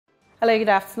Hello, good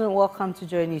afternoon. Welcome to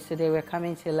JoyNews. Today we're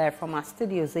coming to you live from our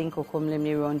studios in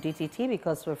Kokomlemiri on DTT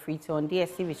because we're free to on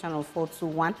DSTV channel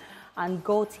 421 and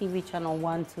Go TV channel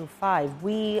 125.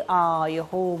 We are your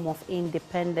home of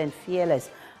independent, fearless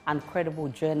and credible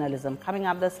journalism. Coming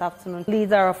up this afternoon,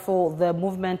 leader for the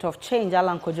movement of change,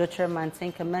 Kojo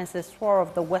Kyerematen, commences tour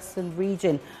of the Western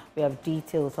region. We have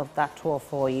details of that tour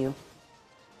for you.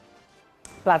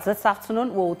 Plus, this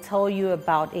afternoon, we'll tell you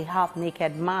about a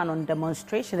half-naked man on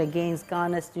demonstration against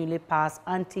Ghana's newly passed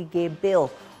anti-gay bill.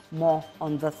 More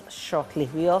on this shortly.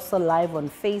 We're also live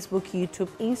on Facebook, YouTube,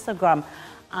 Instagram,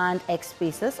 and X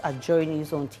Spaces at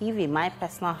JoyNews on TV. My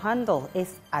personal handle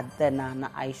is @Denana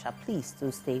Aisha. Please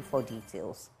do stay for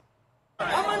details.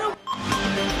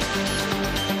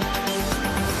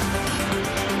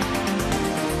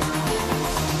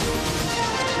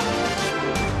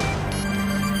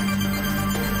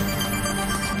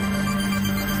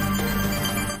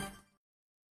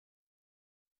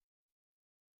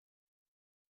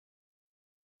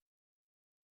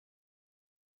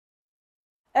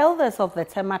 Elders of the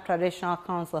Tema Traditional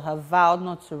Council have vowed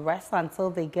not to rest until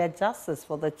they get justice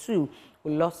for the two who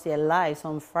lost their lives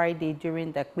on Friday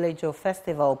during the Kojo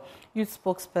festival. Youth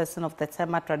spokesperson of the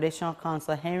Tema Traditional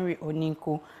Council, Henry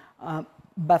Oninku,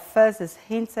 but first has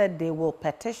hinted they will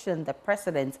petition the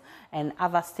president and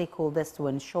other stakeholders to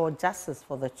ensure justice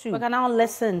for the two. We can now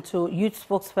listen to youth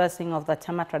spokesperson of the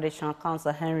Tema Traditional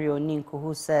Council, Henry Oninku,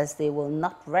 who says they will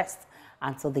not rest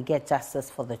until they get justice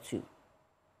for the two.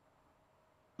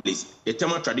 The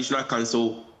Tema Traditional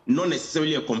Council, not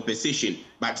necessarily a compensation,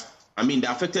 but the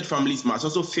affected families must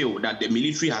also feel that the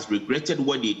military has regretted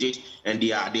what they did and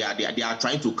they are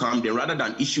trying to calm them rather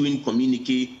than issuing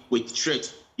communique with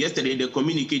threats. Yesterday, the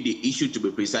communique they issued, to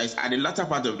be precise, at the latter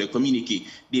part of the communique,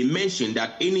 they mentioned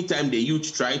that anytime the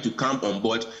youth try to come on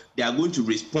board, they are going to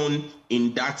respond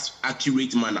in that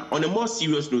accurate manner. On a more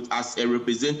serious note, as a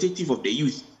representative of the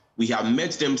youth, we have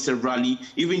met them severally.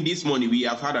 Even this morning, we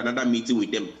have had another meeting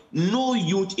with them. No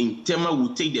youth in Tema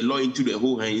will take the law into their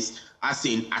whole hands, as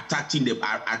in attacking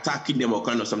them or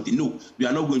kind of something. No, we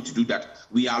are not going to do that.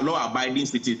 We are law-abiding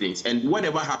citizens. And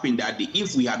whatever happened that day,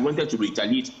 if we had wanted to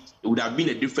retaliate, it would have been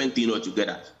a different thing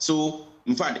altogether. So,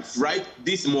 in fact, right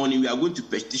this morning, we are going to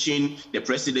petition the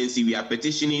presidency. We are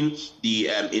petitioning the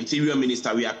interior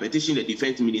minister. We are petitioning the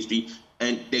defense ministry.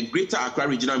 And the Greater Accra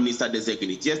Regional Minister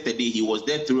Designate, yesterday he was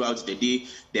there throughout the day.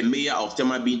 The mayor of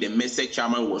Tema, being the MESEC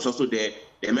chairman, was also there.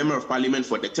 The member of parliament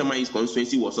for the Tema East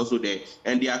constituency was also there.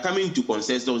 And they are coming to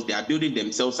consensus. They are building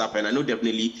themselves up. And I know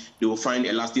definitely they will find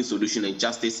a lasting solution and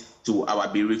justice to our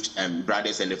bereaved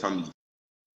brothers and the family.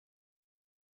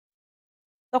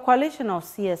 The coalition of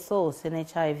CSOs in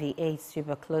HIV, AIDS,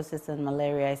 tuberculosis and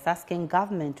malaria is asking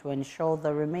government to ensure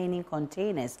the remaining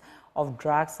containers of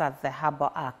drugs at the harbour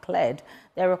are cleared.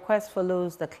 Their request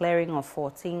follows the clearing of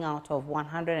 14 out of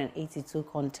 182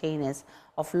 containers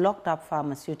of locked-up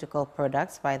pharmaceutical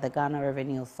products by the Ghana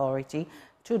Revenue Authority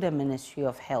to the Ministry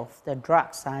of Health. The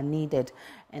drugs are needed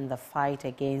in the fight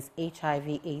against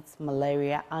HIV, AIDS,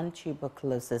 malaria and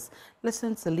tuberculosis.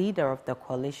 Listen to leader of the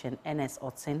coalition, N.S.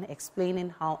 Otin, explaining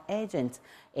how urgent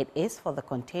it is for the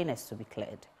containers to be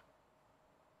cleared.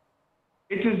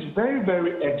 It is very,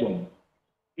 very urgent.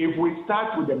 If we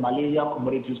start with the malaria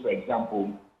commodities, for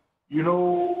example, you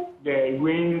know, the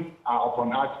rains are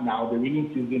upon us now. The rainy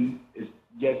season is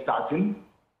just starting.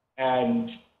 And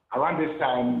around this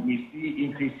time, we see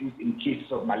increases in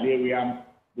cases of malaria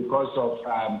because of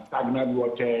stagnant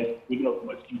waters, breeding of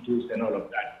mosquitoes, and all of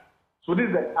that. So this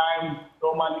is the time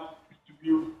normally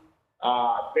distribute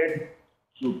beds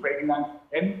to pregnant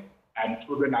men and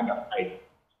children under 5.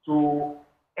 So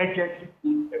urgently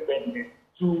need the bed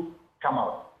to come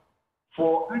out.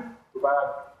 For us,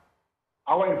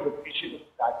 our information is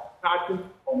that starting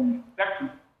from next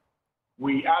week,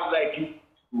 we are likely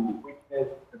to witness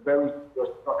a very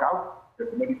serious knockout the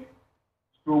community.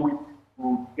 So we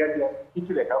will get them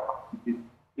into the health facilities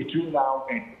between now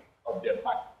and of the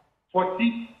month. For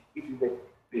this, it is a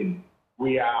thing.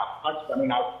 We are not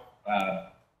running out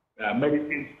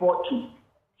medicine for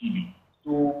TB.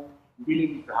 So we really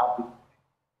need to have this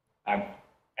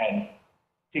and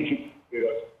take it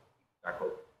seriously.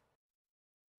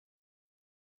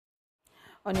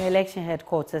 On your election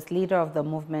headquarters, leader of the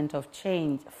movement of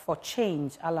change for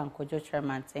change, Kojo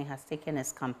Kyerematen, has taken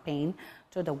his campaign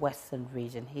to the Western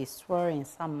region. He's touring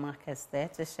some markets there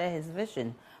to share his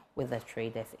vision with the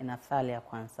traders. In Athalia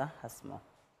Kwanza has more.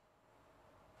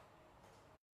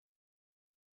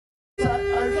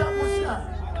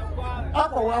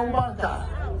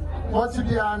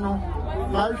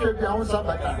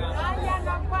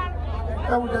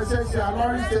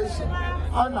 Station.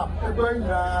 Anna, going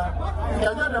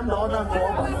them down and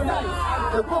over.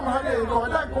 The woman had a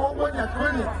go when you're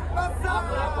clinic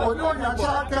or doing your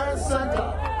child care center.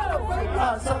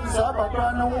 Some Sabbath,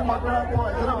 no woman,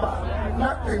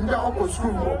 not in the upper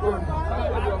school.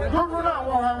 Don't know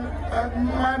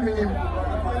my name.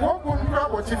 One won't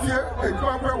grab what if you're a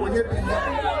proper when you're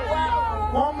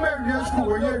one man school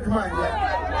when you're mine.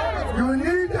 You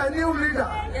need a new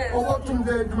leader over to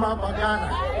the Magana.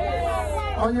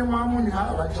 On your mom, you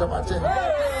have like Kyerematen.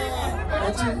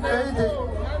 It's a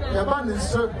man is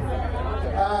so.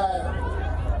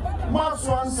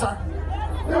 Marswansa,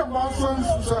 the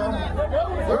Marswansa,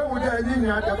 where would I need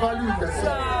the value of the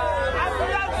same?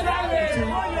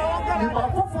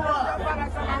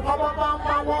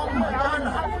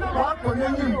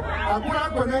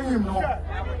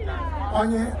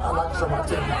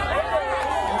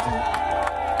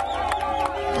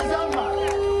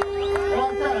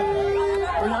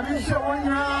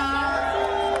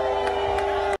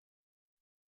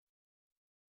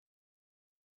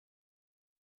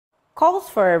 Calls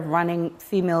for a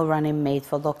female running mate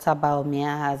for Dr.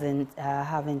 Bawumia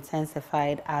have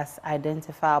intensified as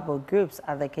identifiable groups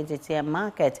at the KJTM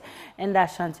market in the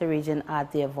Ashanti region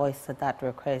add their voice to that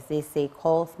request. They say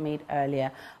calls made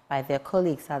earlier by their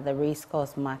colleagues at the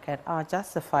racecourse market are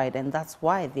justified, and that's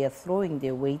why they are throwing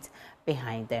their weight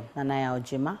behind them. Nanaya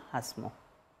Ojima has more.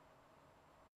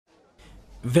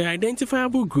 The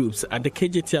identifiable groups at the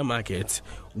KJTM market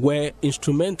were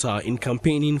instrumental in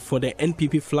campaigning for the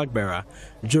NPP flag bearer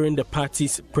during the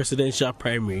party's presidential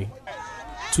primary.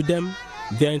 To them,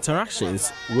 their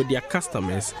interactions with their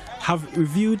customers have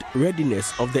revealed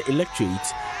readiness of the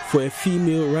electorate for a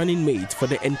female running mate for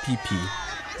the NPP.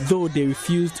 Though they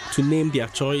refused to name their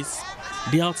choice,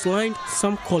 they outlined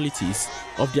some qualities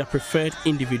of their preferred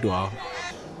individual.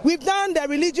 We've done the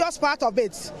religious part of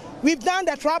it. We've done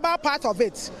the tribal part of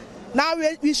it. Now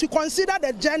we should consider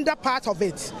the gender part of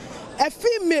it. A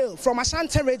female from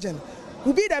Ashanti region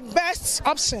will be the best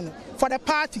option for the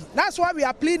party. That's why we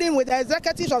are pleading with the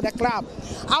executives of the club,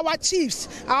 our chiefs,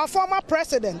 our former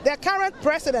president, the current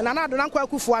president,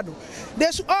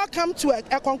 they should all come to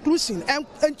a conclusion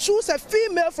and choose a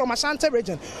female from Ashanti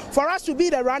region for us to be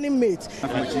the running mate.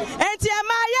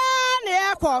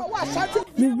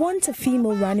 We want a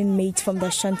female running mate from the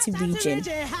Ashanti region.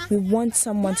 We want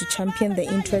someone to champion the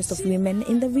interests of women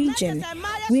in the region.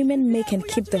 Women make and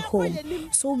keep the home,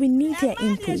 so we need their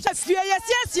input.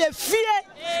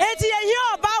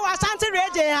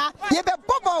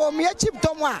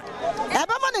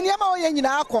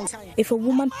 If a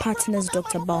woman partners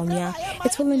Dr. Bawumia,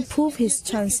 it will improve his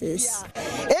chances.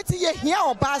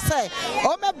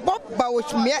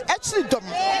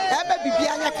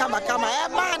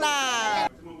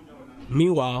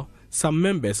 Meanwhile, some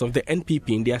members of the NPP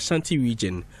in the Ashanti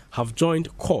region have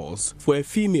joined calls for a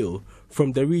female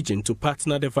from the region to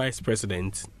partner the vice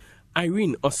president.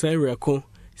 Irene Osereko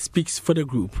speaks for the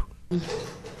group.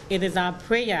 It is our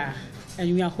prayer,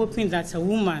 and we are hoping that a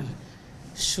woman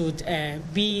should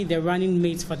be the running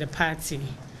mate for the party.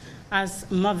 As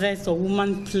mothers, a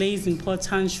woman plays an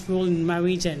important role in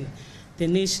marriage and the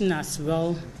nation as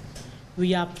well.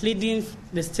 We are pleading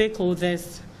the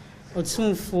stakeholders,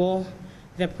 Otunfo,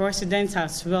 the president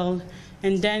as well,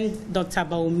 and then Dr.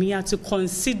 Bawumia to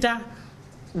consider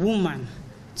woman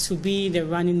to be the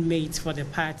running mate for the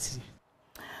party.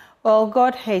 Well,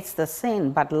 God hates the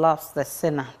sin but loves the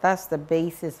sinner. That's the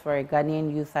basis for a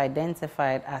Ghanaian youth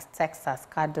identified as Texas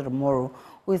Kadir Moro,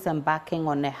 who is embarking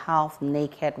on a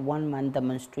half-naked one-man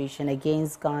demonstration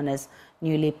against Ghana's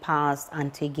newly passed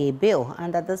anti-gay bill.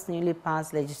 Under this newly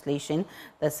passed legislation,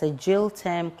 there's a jail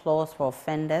term clause for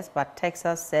offenders, but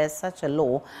Texas says such a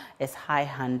law is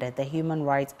high-handed. The human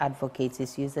rights advocate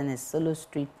is using his solo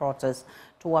street protest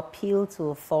to appeal to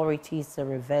authorities to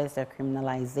reverse the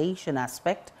criminalization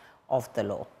aspect of the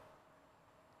law.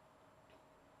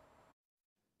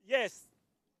 Yes,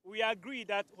 we agree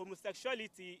that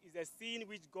homosexuality is a sin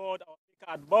which God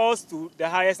abhors to the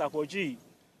highest apogee.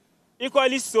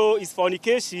 Equally so is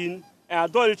fornication and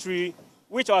adultery,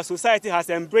 which our society has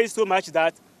embraced so much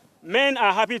that men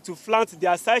are happy to flaunt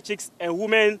their side chicks and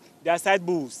women their side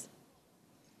boobs.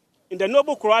 In the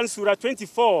Noble Quran, Surah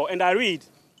 24, and I read,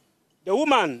 "The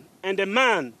woman and the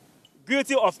man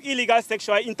guilty of illegal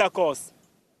sexual intercourse,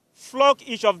 flog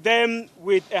each of them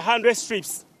with 100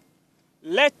 strips.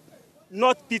 Let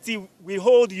not pity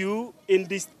withhold you in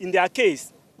their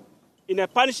case, in a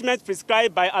punishment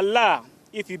prescribed by Allah,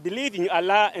 if you believe in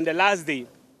Allah and the last day."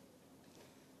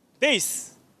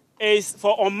 This is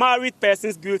for unmarried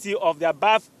persons guilty of the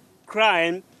above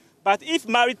crime, but if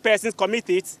married persons commit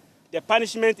it, the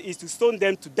punishment is to stone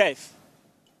them to death.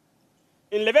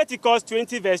 In Leviticus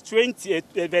 20, verse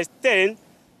 10,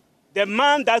 the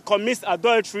man that commits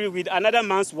adultery with another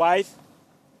man's wife,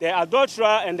 the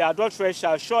adulterer and the adulteress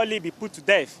shall surely be put to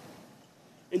death.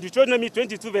 In Deuteronomy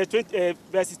 22,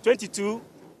 verse 22,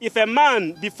 if a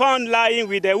man be found lying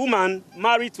with a woman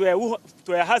married to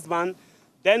a husband,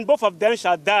 then both of them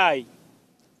shall die.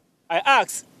 I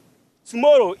ask,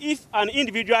 tomorrow, if an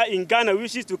individual in Ghana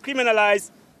wishes to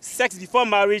criminalize sex before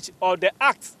marriage or the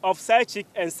acts of side chick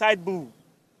and side boo,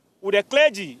 would the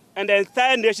clergy and the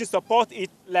entire nation support it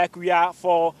like we are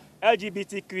for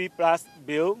LGBTQ+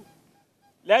 bill?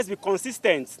 Let's be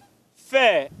consistent,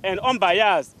 fair, and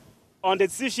unbiased on the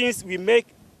decisions we make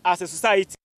as a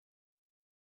society.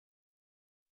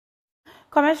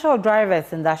 Commercial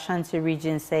drivers in the Ashanti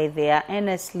region say they are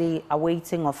earnestly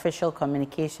awaiting official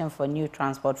communication for new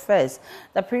transport fares.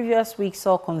 The previous week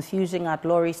saw confusion at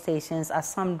lorry stations as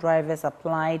some drivers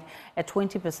applied a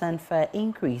 20% fare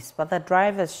increase, but the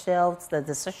drivers shelved the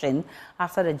decision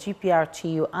after the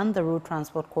GPRTU and the Road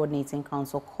Transport Coordinating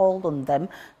Council called on them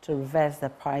to reverse the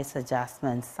price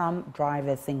adjustment. Some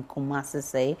drivers in Kumasi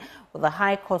say with the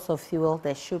high cost of fuel,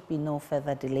 there should be no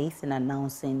further delays in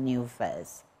announcing new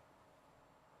fares.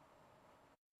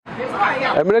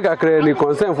 America currently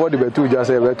concerned for the betu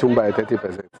just every by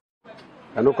 30%.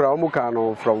 And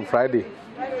no from Friday.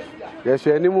 There's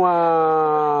any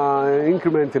more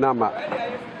increment in Ama.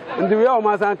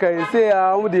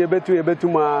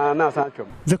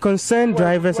 The Concerned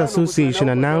Drivers Association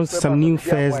announced some new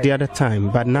fares the other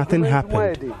time, but nothing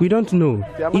happened. We don't know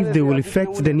if they will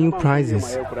affect the new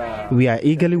prices. We are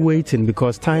eagerly waiting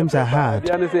because times are hard.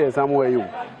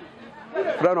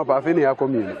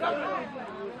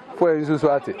 Fuel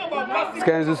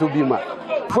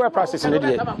prices in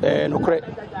the no credit.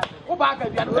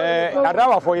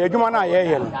 Adawa for Yajumana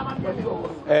Yayan.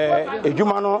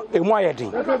 Ejumano, a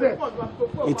Moyading.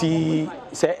 It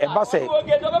say a basse,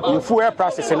 fuel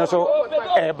prices and also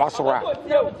a basura.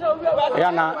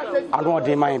 Yana, I don't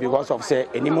demand because of say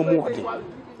any more.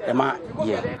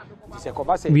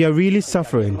 We are really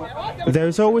suffering. There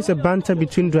is always a banter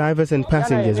between drivers and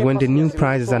passengers when the new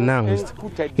price is announced.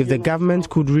 If the government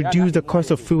could reduce the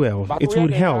cost of fuel, it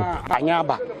would help. Yeah,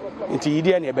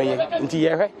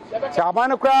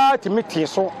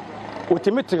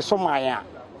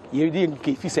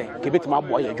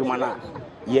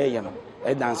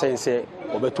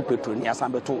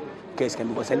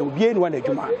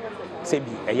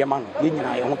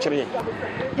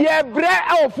 bread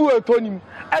of fuel, Tony.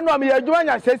 And I'm here doing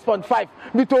 6.5,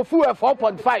 between fuel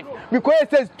 4.5, because it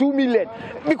says 2 million.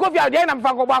 Because you are there, I'm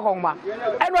going back home.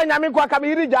 And when I'm in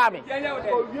Kwakabiri Jami,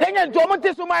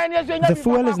 the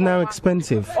fuel is now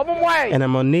expensive, and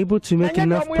I'm unable to make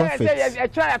enough profits.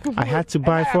 I had to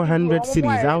buy 400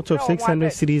 cedis out of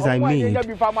 600 cedis I made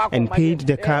and paid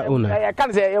the car owner.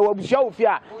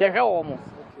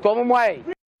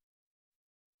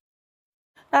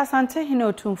 Asantehene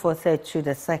Otumfuo Setchu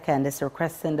II is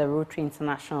requesting the Rotary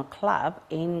International Club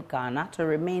in Ghana to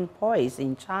remain poised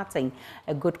in charting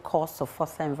a good course to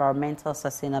foster environmental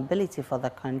sustainability for the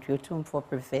country. Otumfuo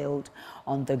prevailed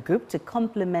on the group to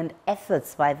complement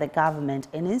efforts by the government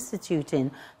in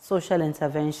instituting social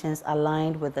interventions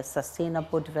aligned with the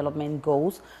Sustainable Development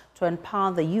Goals to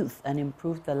empower the youth and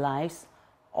improve the lives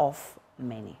of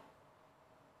many.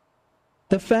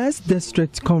 The first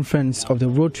district conference of the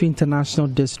Rotary International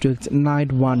District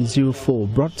 9104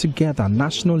 brought together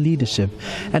national leadership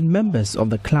and members of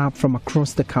the club from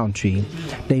across the country.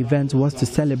 The event was to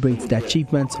celebrate the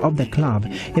achievements of the club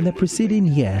in the preceding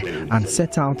year and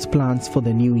set out plans for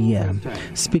the new year.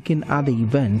 Speaking at the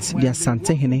event, the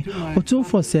Asantehene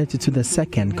Otumfuo Setchu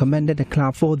II commended the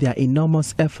club for their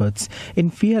enormous efforts in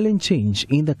fueling change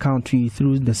in the country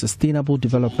through the Sustainable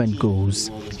Development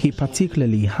Goals. He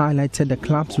particularly highlighted the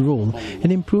club's role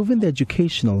in improving the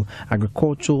educational,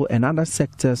 agricultural and other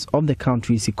sectors of the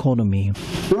country's economy.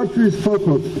 Rotary's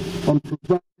focus on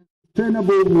providing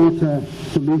sustainable water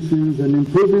solutions and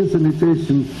improving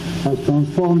sanitation has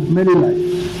transformed many lives.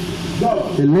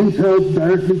 It links health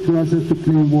directly to access to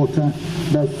clean water,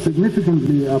 thus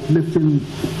significantly uplifting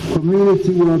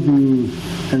community well-being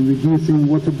and reducing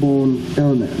waterborne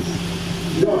illness.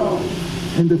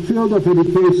 In the field of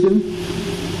education,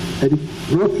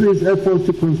 Rotary's efforts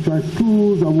to construct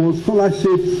schools, award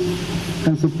scholarships,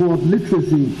 and support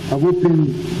literacy have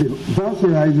opened the vast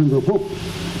horizons of hope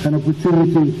and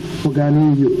opportunity for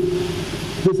Ghanaian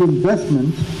youth. This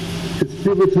investment is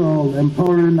pivotal,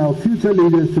 empowering our future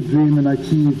leaders to dream and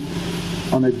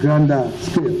achieve on a grander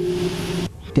scale.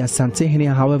 The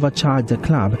Asantehene, however, charged the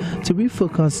club to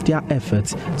refocus their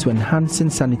efforts to enhancing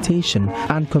sanitation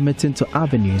and committing to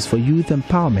avenues for youth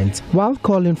empowerment, while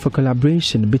calling for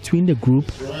collaboration between the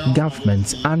group,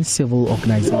 governments and civil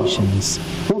organizations.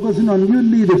 Focusing on youth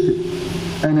leadership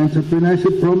and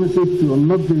entrepreneurship promises to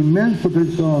unlock the immense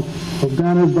potential of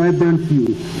Ghana's vibrant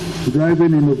youth,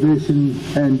 driving innovation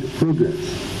and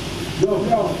progress.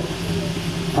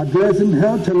 Addressing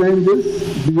health challenges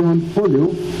beyond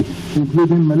polio,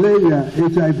 including malaria,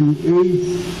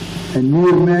 HIV/AIDS, and new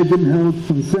emerging health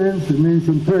concerns remains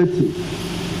imperative.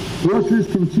 Rotary's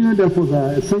continued efforts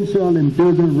are essential in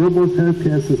building robust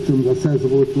healthcare systems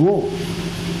accessible to all.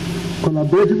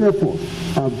 Collaborative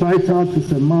efforts are vital to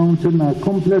surmounting our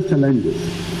complex challenges.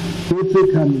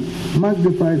 Rotary can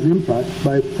magnify its impact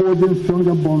by forging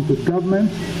stronger bonds with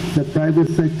government, the private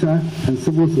sector and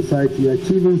civil society,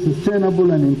 achieving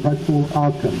sustainable and impactful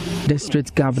outcomes.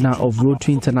 District Governor of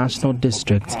Rotary International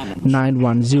District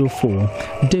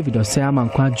 9104, David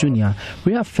Osei-Amankwa Jr.,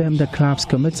 reaffirmed the club's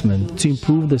commitment to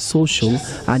improve the social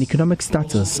and economic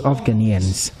status of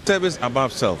Ghanaians. Service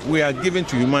above self. We are giving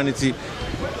to humanity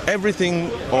everything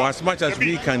or as much as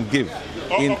we can give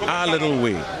in our little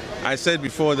way. I said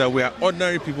before that we are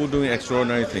ordinary people doing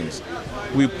extraordinary things.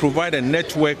 We provide a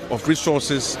network of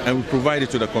resources and we provide it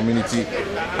to the community,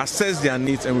 assess their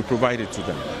needs and we provide it to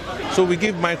them. So we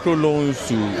give micro loans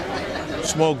to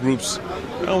small groups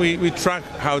and we track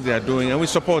how they are doing and we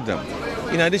support them.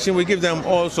 In addition, we give them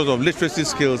all sorts of literacy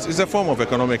skills. It's a form of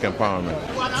economic empowerment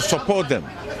to support them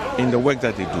in the work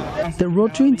that they do. The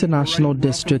Rotary International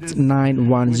District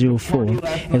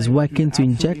 9104 is working to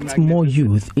inject more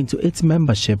youth into its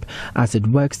membership as it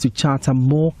works to charter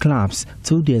more clubs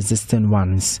to the existing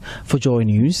ones. For Joy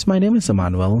News, my name is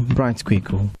Emmanuel Bright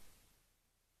Kweku.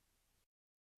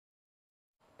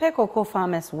 Pay cocoa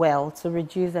farmers well to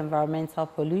reduce environmental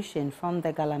pollution from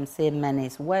the Galamsey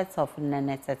menace. Words of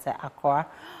Nenetete Akwa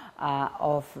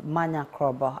of Manya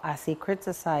Krobo as he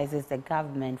criticizes the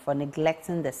government for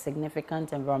neglecting the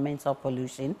significant environmental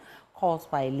pollution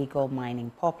caused by illegal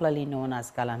mining, popularly known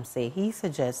as Galamsey. He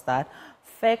suggests that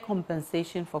fair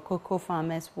compensation for cocoa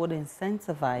farmers would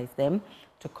incentivize them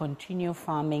to continue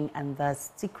farming and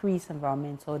thus decrease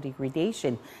environmental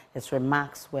degradation. His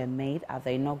remarks were made at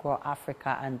the inaugural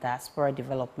Africa and Diaspora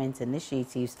Development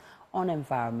Initiatives on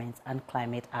Environment and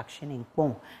Climate Action in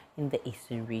Kpong in the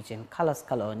Eastern region. Carlos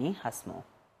Kaloni has more.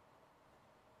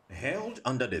 Held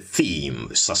under the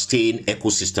theme Sustain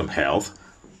Ecosystem Health,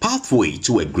 Pathway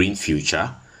to a Green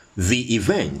Future, the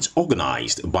event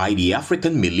organized by the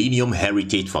African Millennium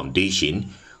Heritage Foundation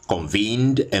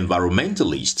convened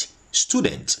environmentalists,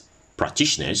 students,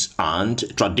 practitioners and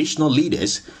traditional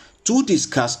leaders to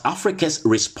discuss Africa's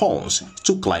response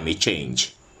to climate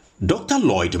change. Dr.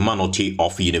 Lloyd Manote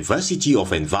of University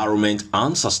of Environment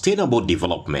and Sustainable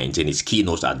Development in his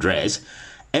keynote address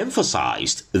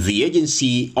emphasized the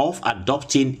urgency of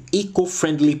adopting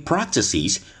eco-friendly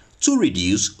practices to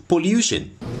reduce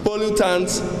pollution.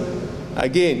 Pollutants,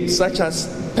 again, such as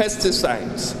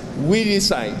pesticides,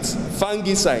 weedicides,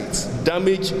 fungicides,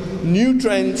 damage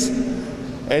nutrients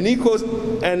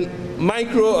and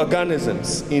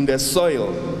microorganisms in the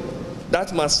soil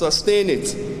that must sustain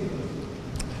it.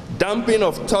 Dumping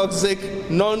of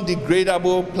toxic,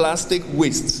 non-degradable plastic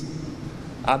wastes,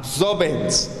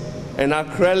 absorbents, and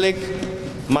acrylic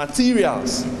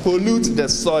materials pollute the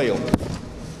soil.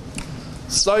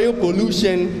 Soil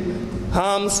pollution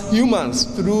harms humans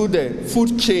through the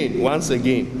food chain once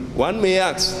again. One may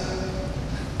ask,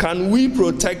 can we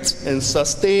protect and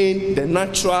sustain the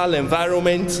natural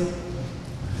environment?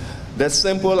 The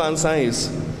simple answer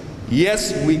is,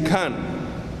 yes, we can.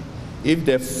 If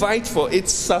the fight for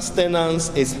its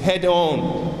sustenance is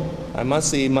head-on, I must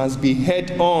say it must be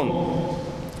head-on.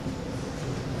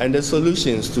 And the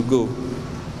solutions to go.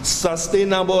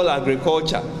 Sustainable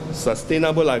agriculture.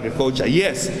 Sustainable agriculture.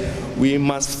 Yes, we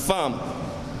must farm,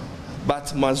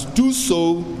 but must do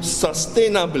so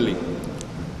sustainably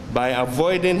by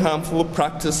avoiding harmful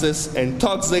practices and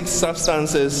toxic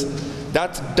substances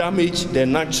that damage the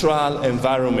natural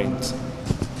environment.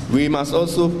 We must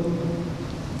also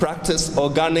practice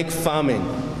organic farming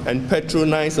and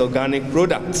patronize organic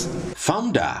products.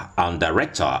 Founder and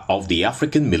director of the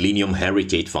African Millennium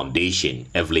Heritage Foundation,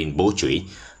 Evelyn Bochwe,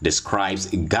 describes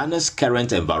Ghana's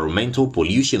current environmental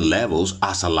pollution levels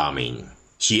as alarming.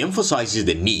 She emphasizes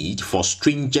the need for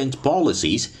stringent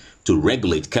policies to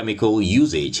regulate chemical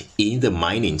usage in the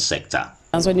mining sector.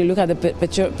 And when you look at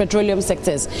the petroleum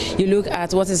sectors, you look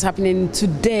at what is happening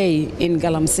today in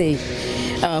Galamsey.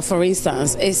 for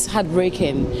instance, is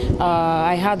heartbreaking.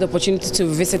 I had the opportunity to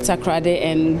visit Takrade,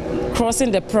 and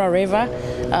crossing the Pearl River,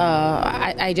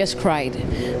 I just cried.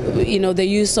 You know, the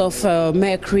use of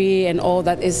mercury and all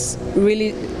that is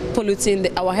really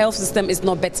polluting. Our health system is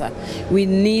not better. We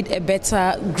need a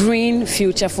better green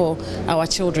future for our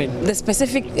children. The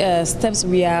specific steps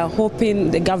we are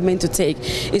hoping the government to take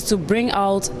is to bring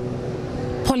out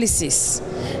policies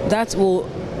that will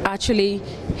actually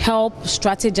help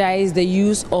strategize the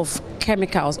use of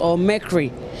chemicals or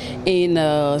mercury in,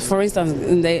 for instance,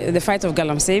 in the fight of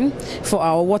galamsey for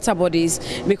our water bodies,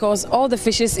 because all the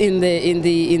fishes in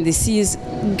the seas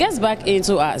gets back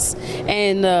into us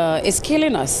and it's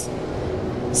killing us.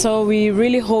 So we're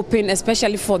really hoping,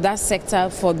 especially for that sector,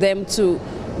 for them to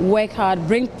work hard,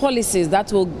 bring policies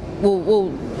that will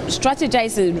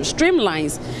strategize and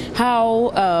streamlines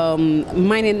how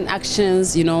mining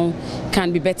actions, you know,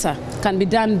 can be better, can be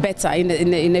done better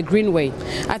in a green way.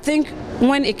 I think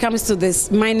when it comes to this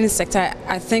mining sector,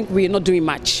 I think we're not doing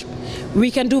much.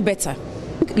 We can do better.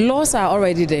 Laws are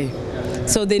already there,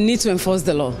 so they need to enforce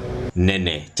the law.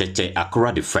 Nene Tete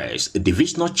Akura the First,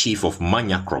 Divisional Chief of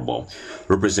Manyakrobo,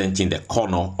 representing the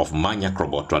corner of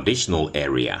Manyakrobo traditional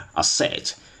area,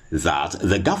 asserted that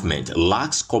the government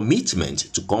lacks commitment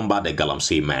to combat the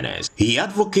galamsey menace. He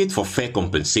advocates for fair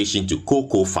compensation to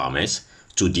cocoa farmers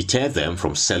to deter them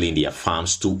from selling their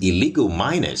farms to illegal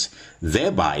miners,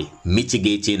 thereby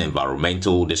mitigating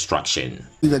environmental destruction.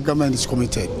 The government is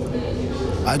committed.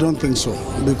 I don't think so,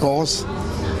 because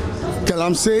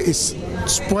galamsey is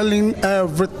spoiling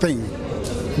everything.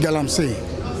 Galamsey.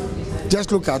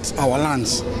 Just look at our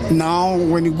lands. Now,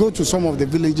 when you go to some of the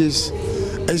villages,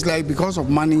 it's like because of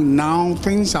money, now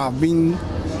things have been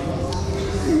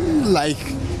like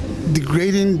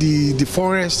degrading the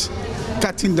forest,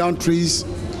 cutting down trees.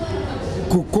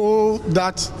 Cocoa,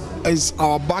 that is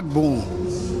our backbone,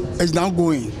 is now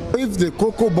going. If the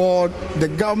cocoa board, the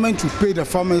government will pay the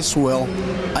farmers well,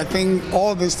 I think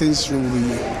all these things will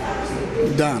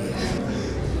be done.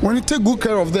 When you take good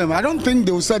care of them, I don't think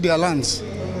they will sell their lands.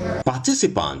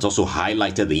 Participants also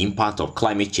highlighted the impact of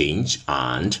climate change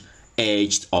and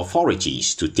urged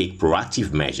authorities to take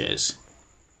proactive measures.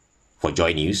 For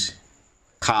JoyNews,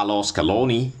 Carlos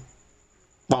Caloni,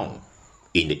 Bong,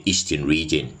 in the Eastern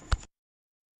region.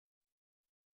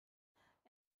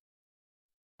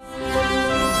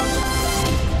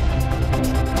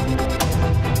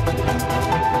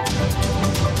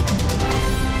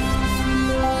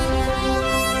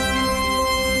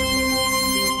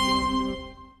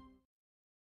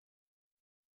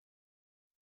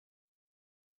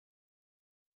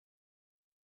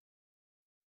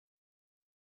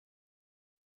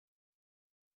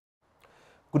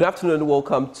 Good afternoon and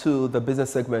welcome to the business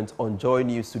segment on Joy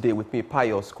News today with me,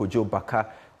 Pius Kojo Baka.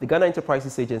 The Ghana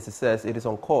Enterprises Agency says it is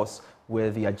on course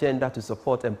with the agenda to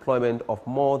support employment of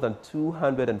more than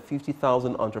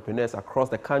 250,000 entrepreneurs across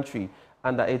the country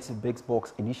under its Big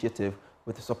Box initiative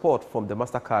with support from the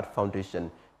MasterCard Foundation.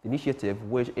 The initiative,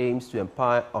 which aims to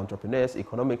empower entrepreneurs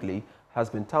economically, has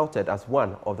been touted as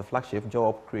one of the flagship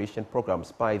job creation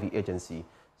programs by the agency.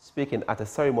 Speaking at a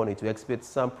ceremony to exhibit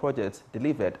some projects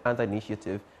delivered under the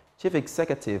initiative, Chief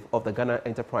Executive of the Ghana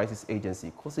Enterprises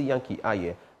Agency, Kojo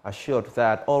Aye, assured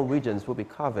that all regions will be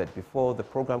covered before the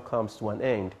program comes to an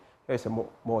end. Here is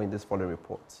more in this following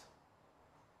report.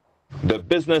 The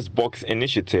Business Box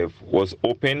initiative was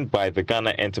opened by the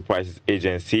Ghana Enterprises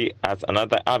Agency as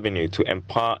another avenue to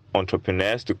empower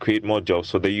entrepreneurs to create more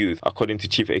jobs for the youth. According to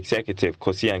Chief Executive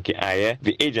Kojo Aye,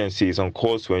 the agency is on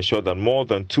course to ensure that more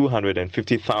than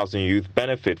 250,000 youth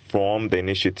benefit from the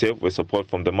initiative with support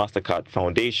from the MasterCard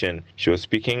Foundation. She was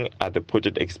speaking at the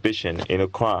project exhibition in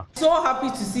Accra. So happy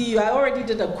to see you. I already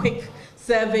did a quick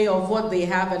survey of what they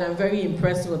have, and I'm very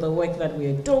impressed with the work that we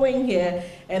are doing here.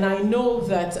 And I know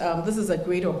that this is a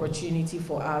great opportunity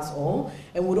for us all,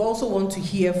 and would also want to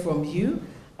hear from you.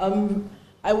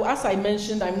 As I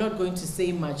mentioned, I'm not going to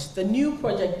say much. The new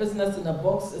project, Business in a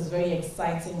Box, is very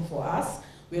exciting for us.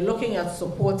 We're looking at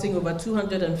supporting over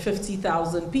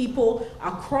 250,000 people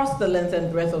across the length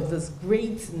and breadth of this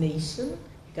great nation,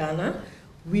 Ghana.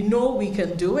 We know we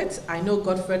can do it. I know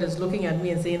Godfred is looking at me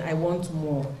and saying, I want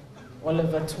more.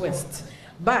 Oliver Twist.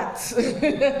 But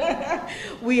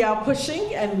we are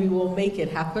pushing, and we will make it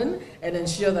happen and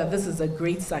ensure that this is a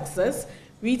great success.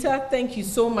 Rita, thank you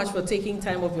so much for taking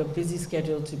time off your busy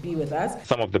schedule to be with us.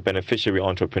 Some of the beneficiary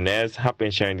entrepreneurs have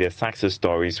been sharing their success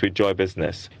stories with Joy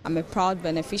Business. I'm a proud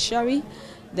beneficiary.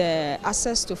 The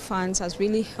access to funds has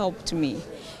really helped me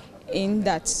in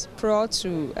that prior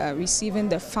to receiving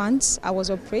the funds, I was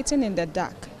operating in the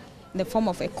dark. in the form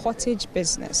of a cottage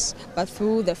business. But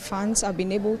through the funds, I've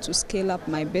been able to scale up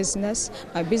my business.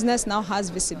 My business now has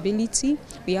visibility.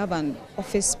 We have an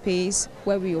office space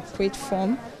where we operate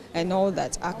from and all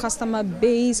that. Our customer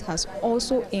base has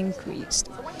also increased.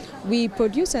 We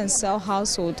produce and sell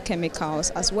household chemicals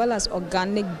as well as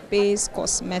organic-based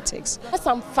cosmetics.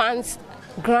 Some funds,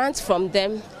 grants from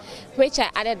them, which I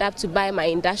added up to buy my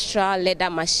industrial leather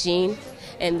machine,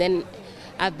 and then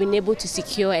I've been able to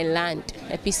secure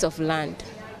a piece of land.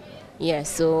 Yeah,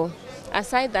 so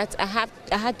aside that,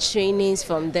 I had trainings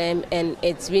from them, and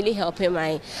it's really helping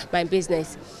my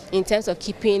business in terms of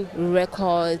keeping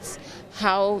records,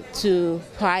 how to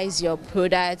price your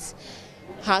products,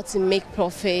 how to make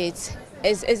profits.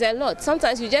 It's a lot.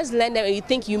 Sometimes you just learn them and you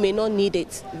think you may not need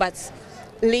it, but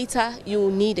later you will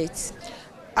need it.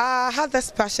 I had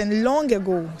this passion long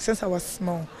ago, since I was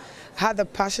small. I had the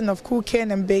passion of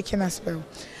cooking and baking as well.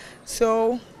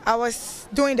 So I was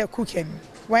doing the cooking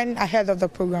when I heard of the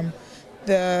program,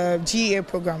 the GA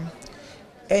program.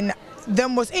 And the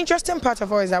most interesting part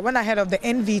of all is that when I heard of the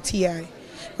NVTI,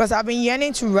 because I've been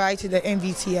yearning to write the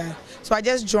NVTI. So I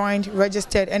just joined,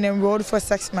 registered, and enrolled for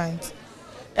 6 months.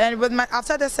 And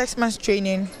after the 6 months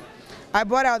training, I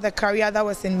brought out the career that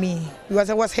was in me because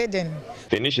it was hidden.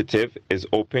 The initiative is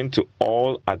open to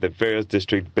all at the various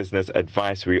district business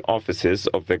advisory offices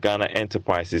of the Ghana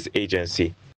Enterprises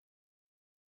Agency.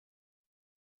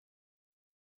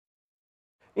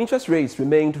 Interest rates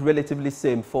remained relatively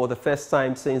same for the first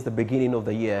time since the beginning of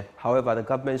the year. However, the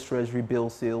government's treasury bill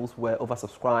sales were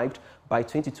oversubscribed by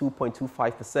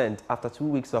 22.25% after 2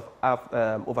 weeks of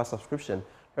oversubscription.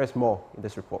 There is more in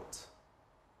this report.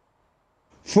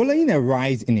 Following a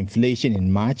rise in inflation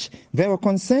in March, there were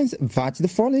concerns that the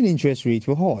falling interest rate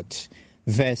will halt.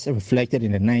 This reflected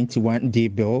in the 91-day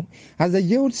bill as the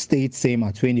yield stayed same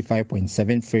at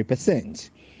 25.73%.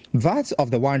 That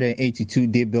of the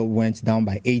 182-day bill went down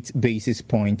by 8 basis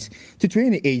points to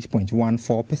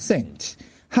 28.14%.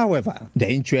 However,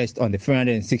 the interest on the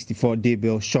 364-day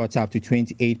bill shot up to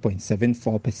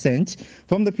 28.74%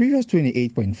 from the previous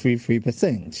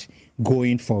 28.33%.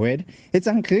 Going forward, it's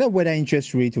unclear whether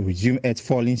interest rate will resume its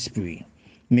falling spree.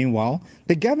 Meanwhile,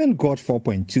 the government got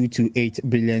 4.228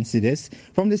 billion cedis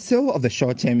from the sale of the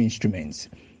short-term instruments.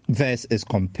 This is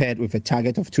compared with a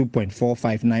target of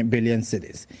 2.459 billion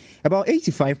cedis. About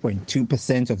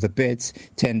 85.2% of the bids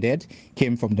tendered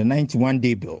came from the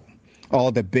 91-day bill.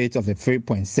 All the bids of the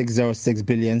 3.606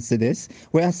 billion cedis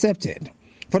were accepted.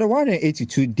 For the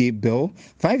 182-day bill,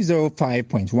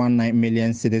 505.19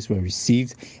 million cedis were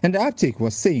received, and the uptake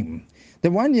was same.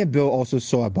 The one-year bill also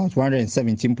saw about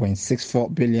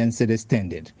 117.64 billion cedis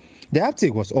tendered. The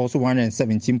uptake was also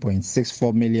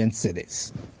 117.64 million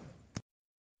cedis.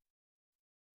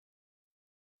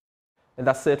 And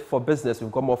that's it for business.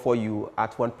 We've got more for you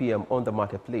at 1 p.m. on the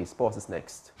marketplace. Sports is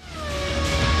next.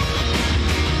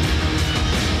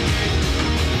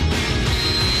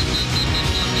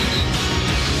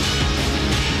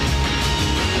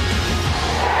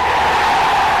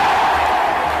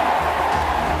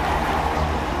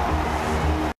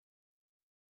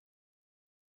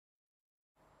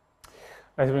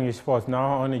 Let's bring you sports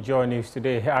now on the JoyNews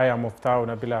today. I am Muftau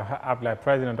Nabila Abla,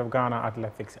 President of Ghana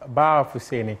Athletics. Bar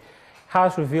Fuseni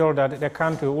has revealed that the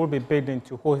country will be bidding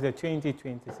to host the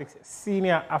 2026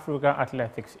 Senior African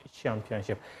Athletics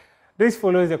Championship. This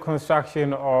follows the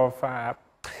construction of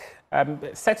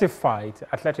certified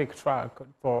athletic track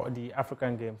for the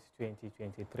African Games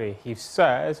 2023. He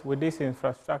says with this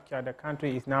infrastructure, the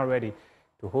country is now ready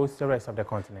to host the rest of the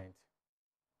continent.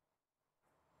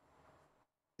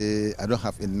 I don't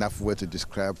have enough word to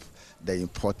describe the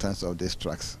importance of these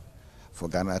tracks for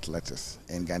Ghana athletics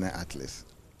and Ghana athletes.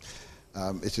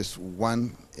 It is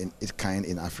one in its kind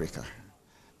in Africa.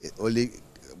 Only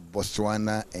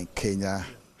Botswana and Kenya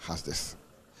has this.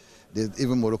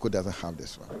 Even Morocco doesn't have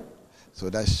this one. So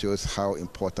that shows how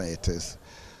important it is.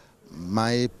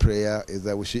 My prayer is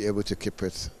that we should be able to keep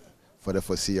it for the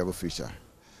foreseeable future.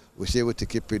 We should be able to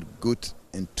keep it good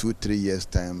in 2-3 years'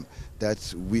 time,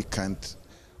 that we can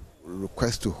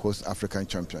request to host African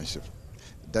Championship.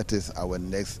 That is our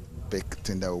next big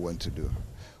thing that we want to do.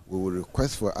 We will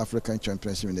request for African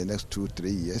Championship in the next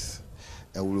 2-3 years,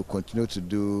 and we will continue to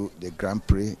do the Grand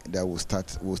Prix that will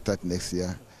start next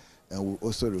year, and we'll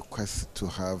also request to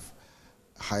have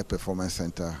high performance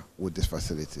center with this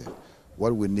facility.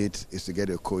 What we need is to get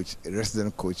a coach, a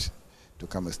resident coach, to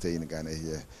come and stay in Ghana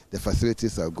here. The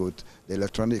facilities are good, the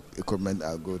electronic equipment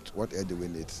are good. What else do we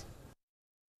need?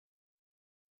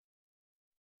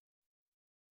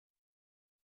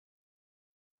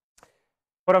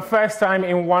 For the first time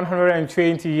in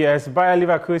 120 years, Bayer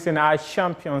Leverkusen are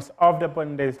champions of the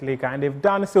Bundesliga, and they've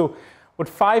done so with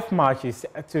 5 matches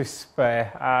to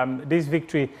spare. This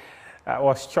victory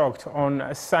was chalked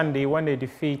on Sunday when they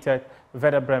defeated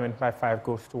Werder Bremen by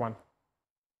 5-1.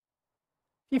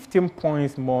 15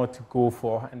 points more to go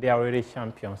for, and they are already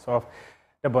champions of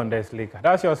the Bundesliga.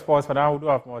 That's your sports, but I will do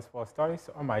have more sports stories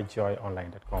on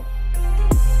myjoyonline.com.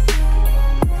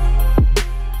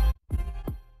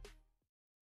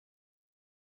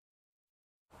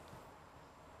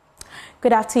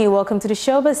 Good afternoon. Welcome to the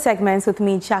Showbiz segments with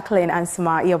me, Jacqueline and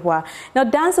Sima Yabwa. Now,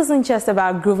 dance isn't just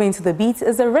about grooving to the beat.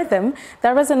 It's a rhythm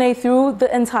that resonates through the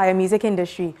entire music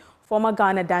industry. Former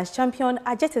Ghana dance champion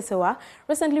Ajetesewa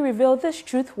recently revealed this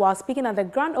truth while speaking at the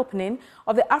grand opening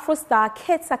of the Afrostar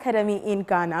Kids Academy in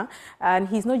Ghana. And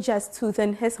he's not just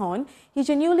tooting his horn. He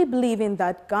genuinely believing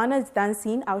that Ghana's dance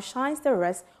scene outshines the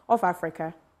rest of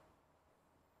Africa.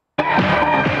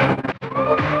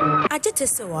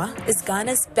 Ajetesewa is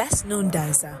Ghana's best-known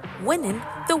dancer, winning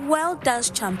the World Dance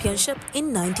Championship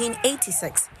in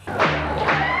 1986.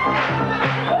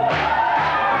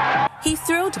 He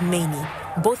thrilled many,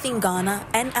 both in Ghana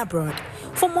and abroad.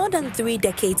 For more than 3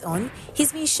 decades on,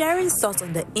 he's been sharing thoughts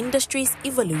on the industry's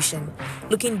evolution,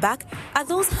 looking back at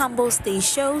those humble stage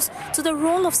shows to the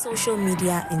role of social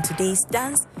media in today's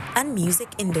dance and music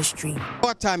industry.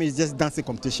 Our time is just dancing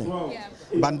competition. Yeah.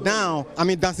 But now,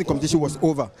 dancing competition was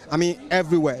over.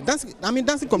 Everywhere.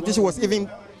 Dancing competition was even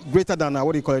greater than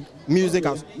music,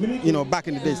 back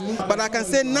in the days. But I can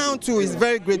say now too is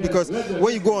very great because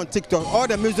when you go on TikTok, all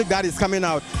the music that is coming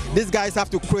out, these guys have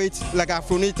to create like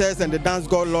Afronitas and the Dance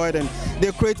God Lloyd, and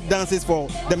they create dances for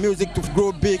the music to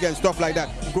grow big and stuff like that.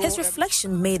 His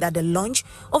reflection made at the launch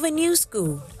of a new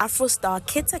school, Afrostar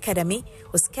Kids Academy,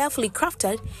 was carefully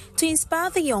crafted to inspire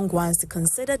the young ones to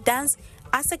consider dance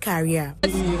as a career.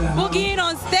 Boogieing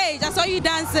on stage, I saw you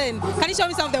dancing. Can you show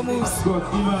me some of the moves?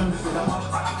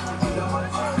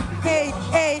 Hey,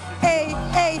 hey, hey,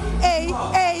 hey, hey,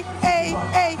 hey, hey,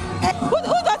 hey. Who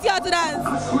taught you how to dance?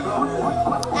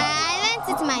 I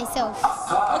learned it myself.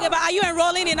 Okay, but are you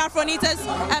enrolling in Afronita's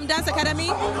Dance Academy?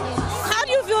 How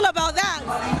do you feel about that?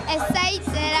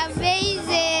 Excited,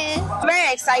 amazing.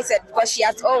 Very excited because she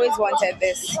has always wanted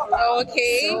this.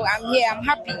 Okay. So I'm here, I'm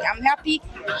happy. I'm happy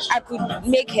I could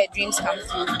make her dreams come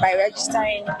true by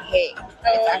registering her.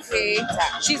 Okay.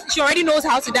 She already knows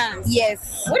how to dance?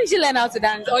 Yes. When did she learn how to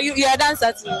dance? Or you're a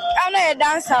dancer too? I'm not a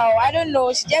dancer. I don't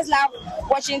know. She just loves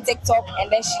watching TikTok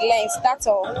and then she learns. That's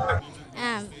all.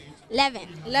 11.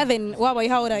 11. What about you?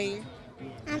 How old are you?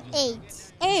 I'm 8.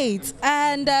 8.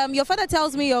 And your father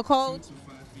tells me you're called?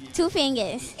 Two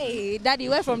Fingers. Hey, Daddy,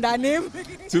 where from that name?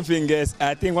 Two Fingers.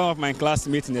 I think one of my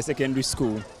classmates in the secondary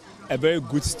school, a very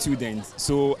good student.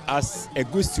 So as a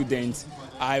good student,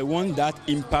 I want that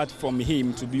impact from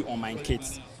him to be on my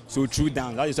kids. So through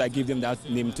dance, that is why I give them that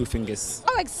name, Two Fingers.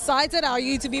 How excited are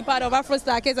you to be part of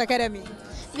Afrostar Kids Academy?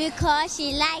 Because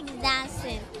she likes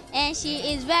dancing and she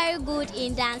is very good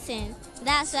in dancing.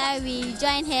 That's why we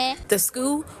joined her. The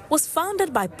school was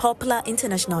founded by popular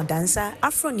international dancer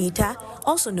Afronita,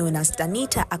 also known as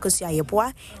Danita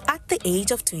Akosua-Yeboah, at the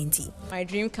age of 20. My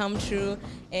dream come true,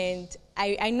 and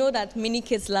I know that many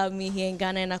kids love me here in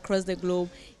Ghana and across the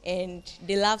globe, and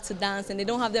they love to dance and they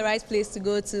don't have the right place to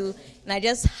go to. And I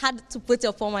just had to put it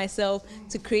upon myself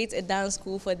to create a dance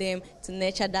school for them, to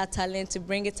nurture that talent, to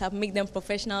bring it up, make them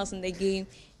professionals in the game,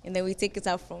 and then we take it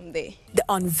up from there. The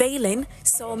unveiling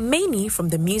saw many from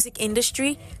the music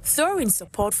industry throw in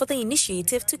support for the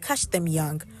initiative to catch them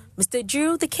young. Mr.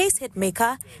 Drew, the case hit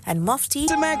maker, and Mufti.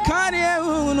 Charlie,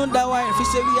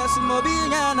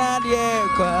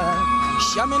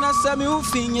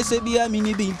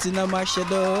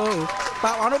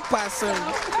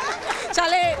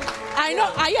 I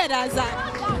know, are you a dancer?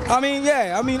 I'm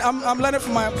learning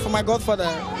from my godfather.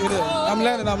 I'm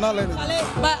learning, I'm not learning.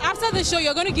 But after the show,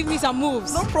 you're going to give me some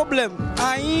moves. No problem.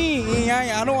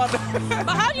 I know what.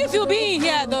 But how do you feel being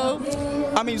here, though?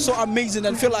 So amazing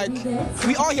and feel like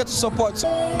we are here to support.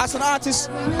 As an artist,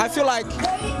 I feel like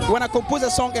when I compose a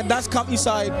song and dance comes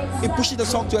inside, it pushes the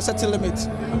song to a certain limit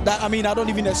that I don't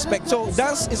even expect. So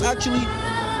dance is actually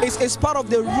it's part of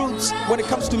the roots when it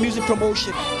comes to music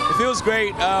promotion. It feels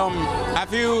great. I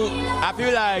feel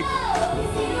like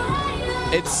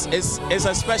it's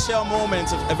a special moment,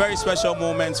 a very special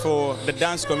moment for the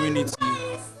dance community.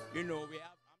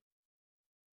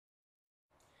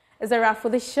 It's a wrap for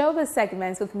the Showbiz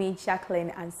segments with me, Jacqueline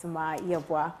and Sima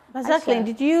Yabwa. But Jacqueline,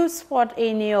 did you spot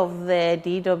any of the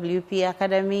DWP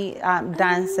Academy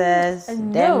dancers?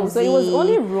 No, so it was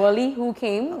only Rolly who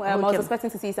came. I was expecting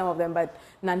to see some of them, but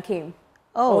none came.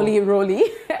 Oh. Holy roly.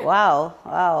 Wow,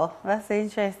 wow, that's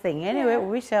interesting. Anyway, we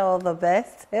wish her all the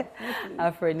best,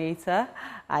 Afronita.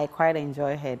 I quite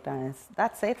enjoy her dance.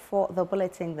 That's it for the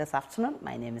bulletin this afternoon.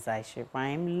 My name is Aisha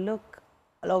Ibrahim.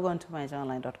 Log on to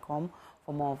myjournalline.com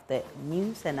for more of the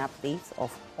news and updates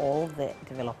of all the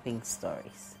developing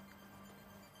stories.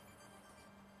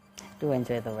 Do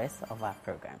enjoy the rest of our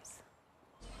programs.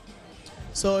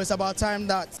 So it's about time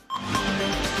that